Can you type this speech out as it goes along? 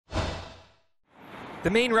The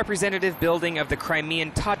main representative building of the Crimean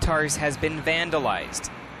Tatars has been vandalized.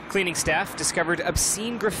 Cleaning staff discovered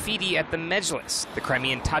obscene graffiti at the Mejlis, the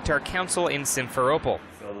Crimean Tatar Council in Simferopol.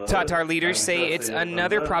 Tatar leaders say it's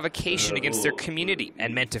another provocation against their community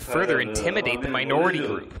and meant to further intimidate the minority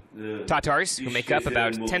group. Tatars, who make up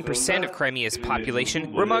about 10% of Crimea's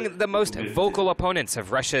population, were among the most vocal opponents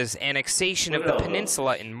of Russia's annexation of the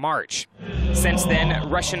peninsula in March. Since then,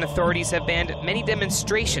 Russian authorities have banned many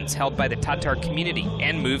demonstrations held by the Tatar community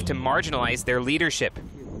and moved to marginalize their leadership.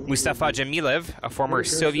 Mustafa Dzhemilev, a former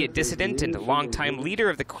Soviet dissident and longtime leader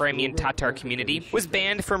of the Crimean Tatar community, was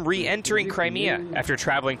banned from re-entering Crimea after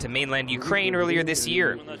traveling to mainland Ukraine earlier this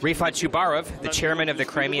year. Rifat Chubarov, the chairman of the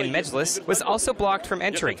Crimean Mejlis, was also blocked from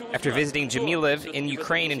entering after visiting Dzhemilev in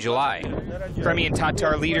Ukraine in July. Crimean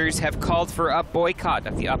Tatar leaders have called for a boycott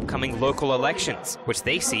of the upcoming local elections, which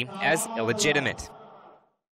they see as illegitimate.